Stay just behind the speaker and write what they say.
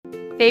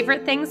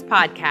Favorite Things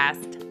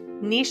Podcast,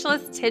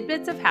 nicheless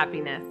tidbits of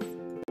happiness.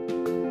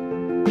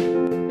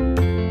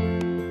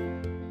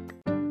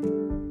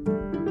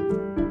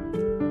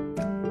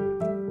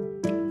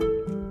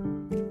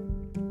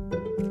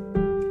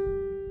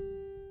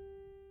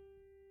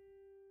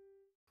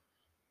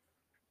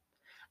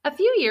 A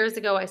few years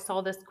ago, I saw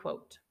this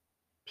quote: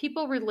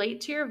 "People relate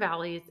to your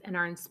valleys and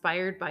are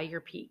inspired by your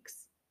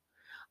peaks."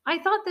 I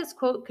thought this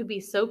quote could be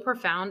so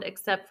profound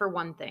except for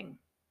one thing.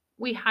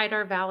 We hide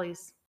our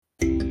valleys.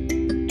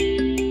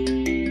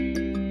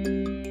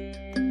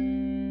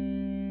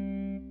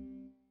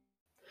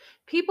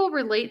 People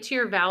relate to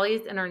your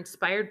valleys and are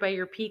inspired by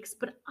your peaks,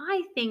 but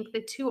I think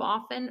that too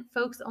often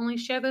folks only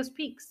share those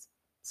peaks.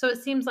 So it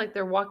seems like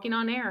they're walking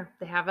on air.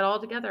 They have it all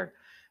together.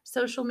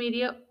 Social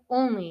media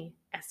only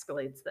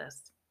escalates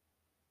this.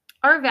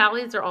 Our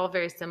valleys are all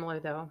very similar,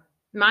 though.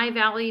 My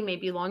valley may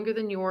be longer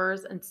than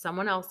yours, and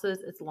someone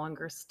else's is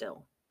longer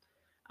still.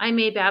 I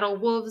may battle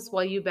wolves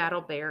while you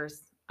battle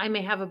bears. I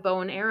may have a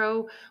bow and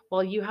arrow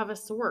while you have a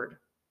sword.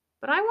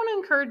 But I want to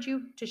encourage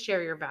you to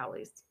share your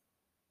valleys.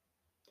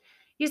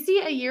 You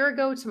see, a year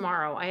ago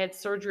tomorrow, I had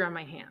surgery on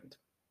my hand.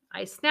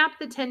 I snapped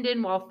the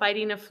tendon while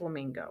fighting a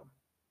flamingo.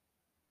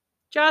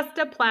 Just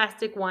a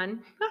plastic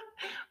one.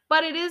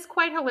 But it is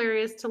quite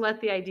hilarious to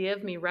let the idea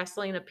of me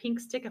wrestling a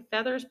pink stick of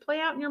feathers play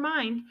out in your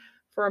mind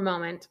for a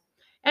moment.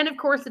 And of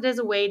course, it is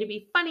a way to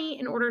be funny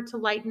in order to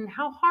lighten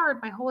how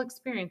hard my whole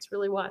experience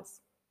really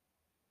was.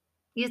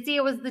 You see,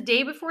 it was the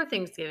day before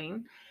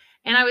Thanksgiving,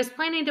 and I was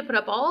planning to put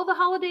up all the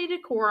holiday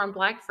decor on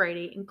Black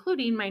Friday,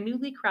 including my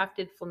newly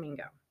crafted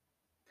flamingo.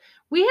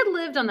 We had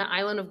lived on the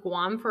island of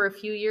Guam for a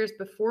few years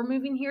before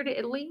moving here to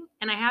Italy,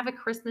 and I have a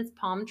Christmas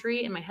palm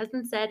tree, and my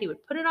husband said he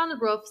would put it on the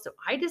roof, so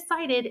I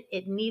decided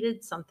it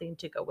needed something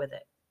to go with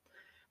it.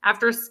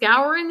 After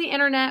scouring the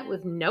internet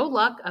with no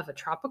luck of a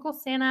tropical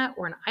Santa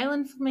or an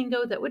island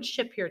flamingo that would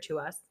ship here to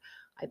us,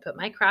 I put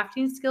my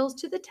crafting skills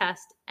to the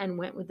test and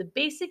went with the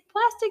basic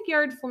plastic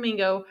yard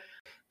flamingo,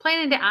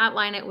 planning to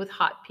outline it with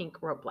hot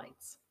pink rope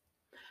lights.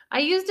 I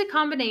used a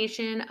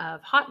combination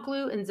of hot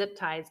glue and zip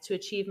ties to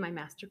achieve my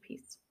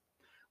masterpiece.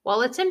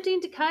 While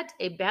attempting to cut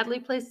a badly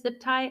placed zip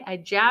tie, I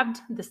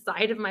jabbed the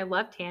side of my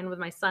left hand with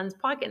my son's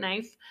pocket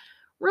knife.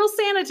 Real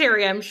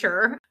sanitary, I'm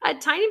sure. A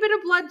tiny bit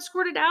of blood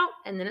squirted out,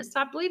 and then it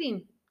stopped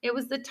bleeding. It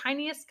was the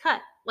tiniest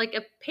cut, like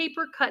a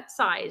paper cut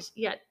size,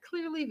 yet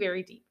clearly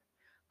very deep.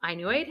 I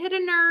knew I'd hit a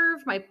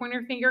nerve. My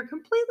pointer finger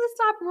completely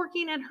stopped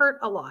working and hurt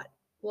a lot.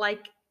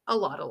 Like a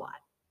lot.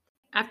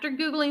 After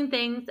Googling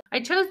things, I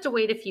chose to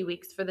wait a few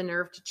weeks for the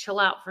nerve to chill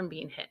out from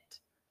being hit.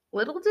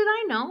 Little did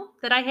I know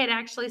that I had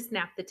actually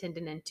snapped the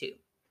tendon in two.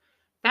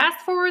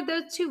 Fast forward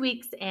those 2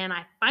 weeks, and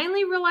I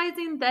finally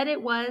realizing that it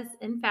was,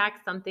 in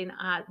fact, something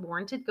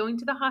warranted going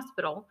to the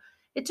hospital.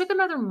 It took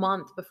another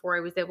month before I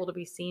was able to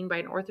be seen by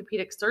an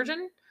orthopedic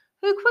surgeon,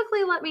 who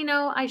quickly let me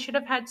know I should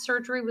have had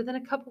surgery within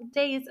a couple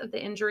days of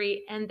the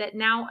injury, and that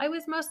now I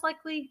was most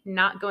likely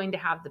not going to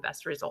have the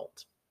best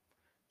result.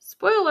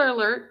 Spoiler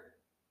alert,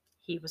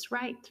 he was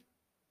right.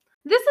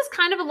 This is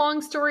kind of a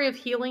long story of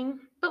healing,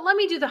 but let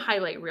me do the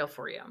highlight reel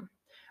for you.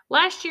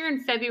 Last year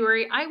in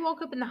February, I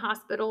woke up in the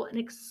hospital in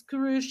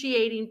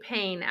excruciating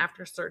pain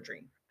after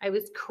surgery. I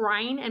was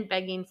crying and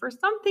begging for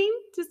something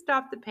to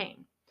stop the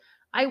pain.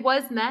 I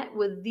was met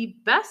with the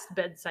best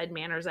bedside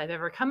manners I've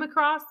ever come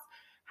across.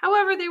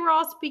 However, they were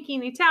all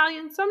speaking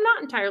Italian, so I'm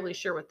not entirely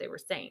sure what they were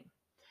saying.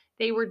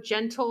 They were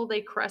gentle,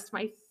 they caressed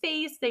my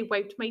face, they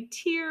wiped my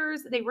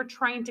tears, they were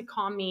trying to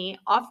calm me,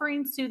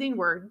 offering soothing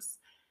words.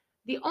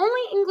 The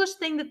only English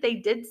thing that they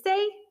did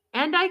say,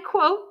 and I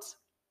quote,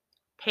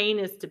 "Pain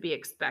is to be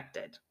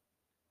expected."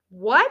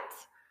 What?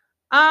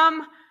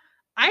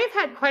 I've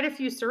had quite a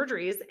few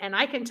surgeries, and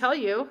I can tell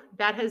you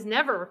that has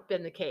never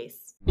been the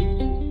case.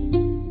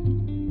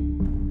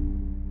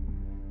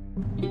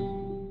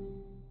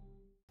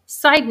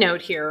 Side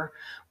note here,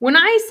 when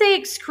I say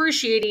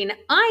excruciating,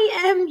 I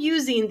am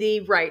using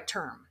the right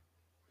term.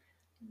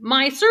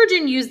 My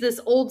surgeon used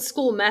this old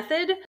school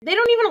method. They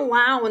don't even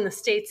allow in the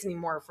States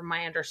anymore, from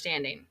my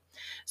understanding.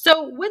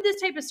 So with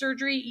this type of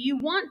surgery, you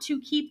want to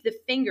keep the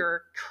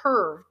finger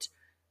curved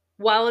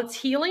while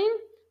it's healing.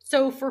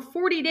 So for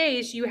 40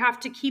 days, you have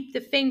to keep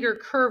the finger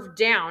curved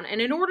down.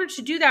 And in order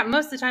to do that,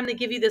 most of the time they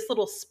give you this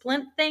little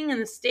splint thing in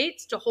the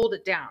States to hold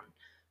it down.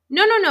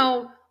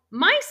 No.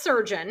 My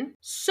surgeon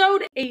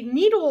sewed a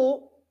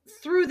needle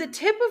through the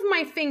tip of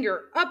my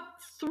finger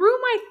up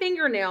through my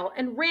fingernail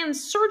and ran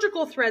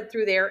surgical thread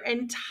through there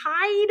and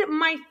tied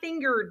my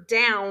finger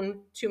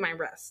down to my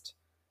wrist.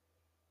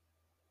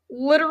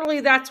 Literally,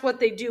 that's what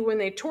they do when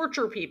they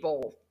torture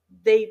people.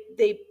 They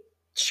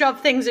shove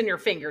things in your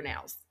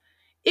fingernails.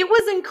 It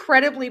was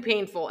incredibly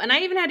painful, and I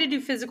even had to do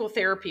physical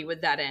therapy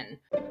with that in.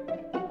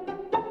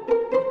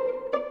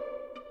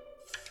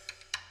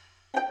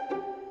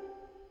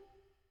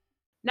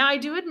 Now, I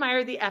do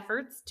admire the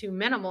efforts to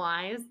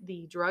minimize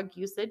the drug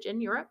usage in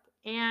Europe,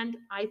 and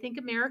I think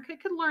America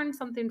could learn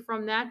something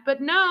from that. But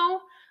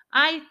no,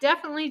 I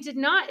definitely did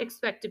not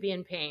expect to be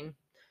in pain.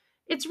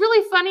 It's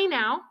really funny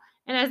now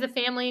And as a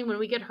family, when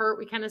we get hurt,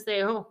 we kind of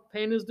say, oh,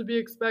 pain is to be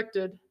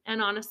expected.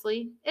 And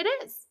honestly, it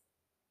is.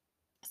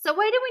 So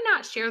why do we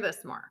not share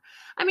this more?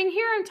 I mean,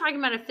 here I'm talking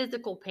about a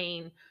physical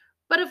pain,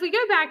 but if we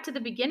go back to the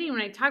beginning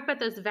when I talk about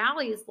those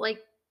valleys, like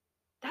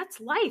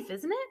that's life,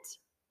 isn't it?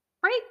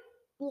 Right?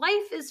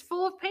 Life is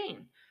full of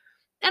pain.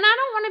 And I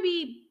don't want to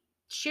be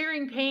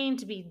sharing pain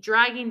to be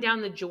dragging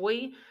down the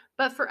joy,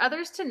 but for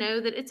others to know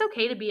that it's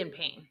okay to be in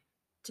pain,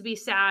 to be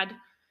sad,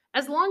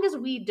 as long as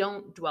we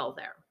don't dwell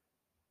there.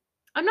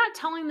 I'm not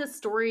telling this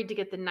story to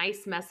get the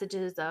nice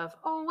messages of,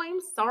 oh, I'm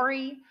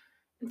sorry.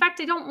 In fact,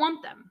 I don't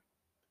want them.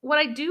 What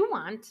I do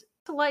want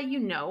to let you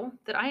know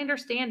that I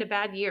understand a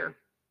bad year,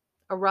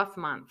 a rough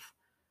month,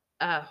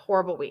 a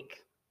horrible week,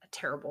 a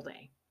terrible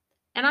day.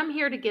 And I'm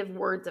here to give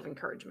words of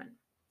encouragement.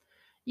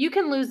 You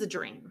can lose a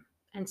dream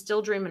and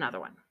still dream another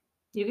one.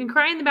 You can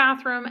cry in the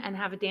bathroom and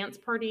have a dance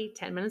party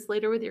 10 minutes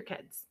later with your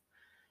kids.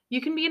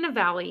 You can be in a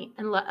valley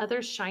and let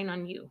others shine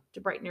on you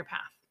to brighten your path.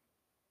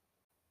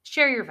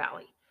 Share your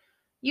valley.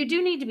 You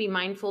do need to be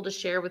mindful to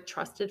share with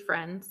trusted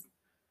friends.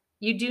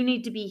 You do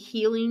need to be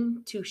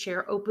healing to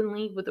share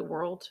openly with the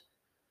world.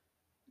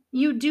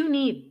 You do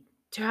need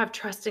to have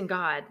trust in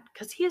God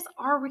because He has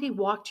already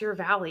walked your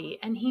valley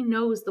and He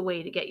knows the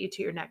way to get you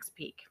to your next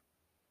peak.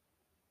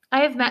 I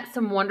have met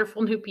some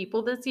wonderful new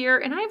people this year,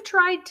 and I've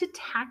tried to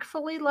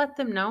tactfully let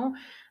them know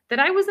that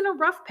I was in a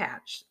rough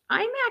patch.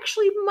 I'm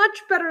actually much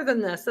better than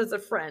this as a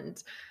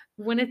friend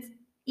when it's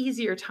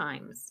easier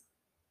times.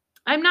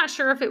 I'm not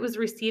sure if it was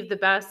received the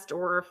best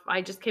or if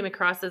I just came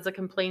across as a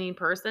complaining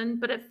person,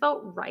 but it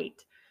felt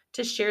right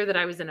to share that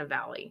I was in a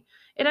valley.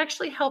 It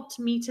actually helped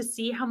me to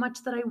see how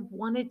much that I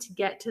wanted to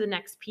get to the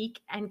next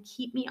peak and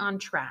keep me on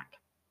track.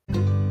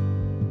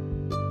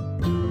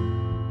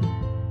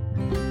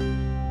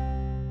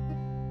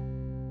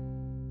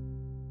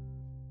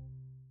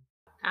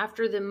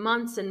 After the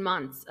months and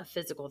months of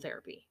physical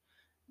therapy,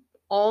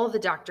 all the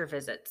doctor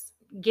visits,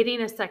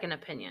 getting a second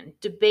opinion,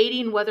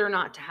 debating whether or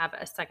not to have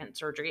a second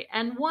surgery,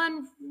 and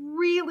one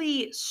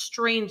really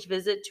strange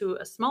visit to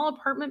a small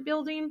apartment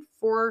building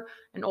for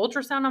an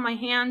ultrasound on my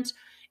hand,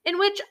 in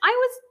which I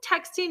was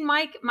texting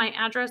Mike my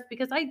address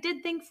because I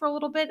did think for a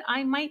little bit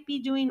I might be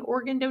doing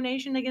organ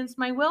donation against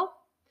my will.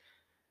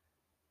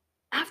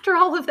 After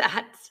all of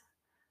that,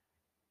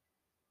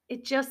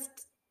 it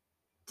just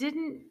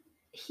didn't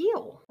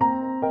heal.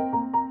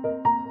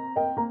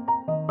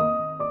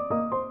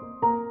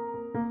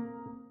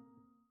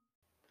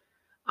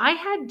 I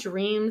had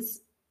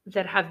dreams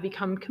that have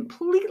become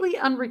completely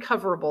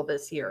unrecoverable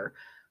this year,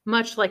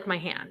 much like my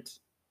hand,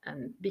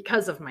 and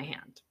because of my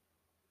hand.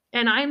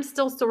 And I'm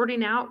still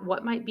sorting out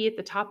what might be at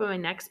the top of my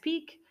next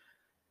peak,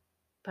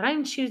 but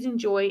I'm choosing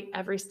joy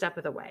every step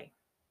of the way.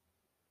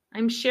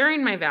 I'm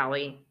sharing my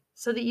valley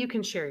so that you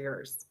can share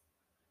yours.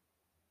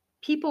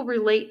 People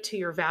relate to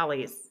your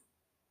valleys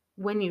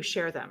when you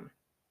share them,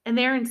 and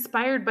they're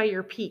inspired by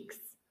your peaks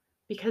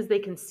because they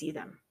can see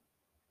them.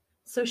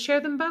 So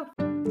share them both.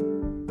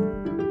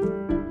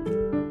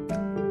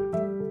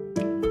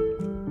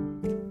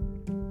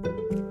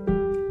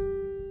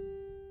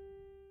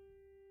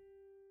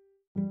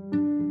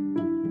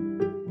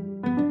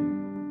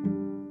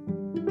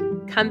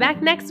 Come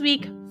back next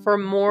week for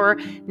more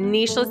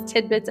nicheless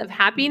tidbits of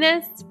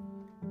happiness.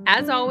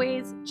 As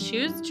always,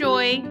 choose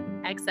joy.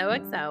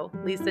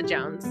 XOXO, Lisa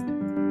Jones.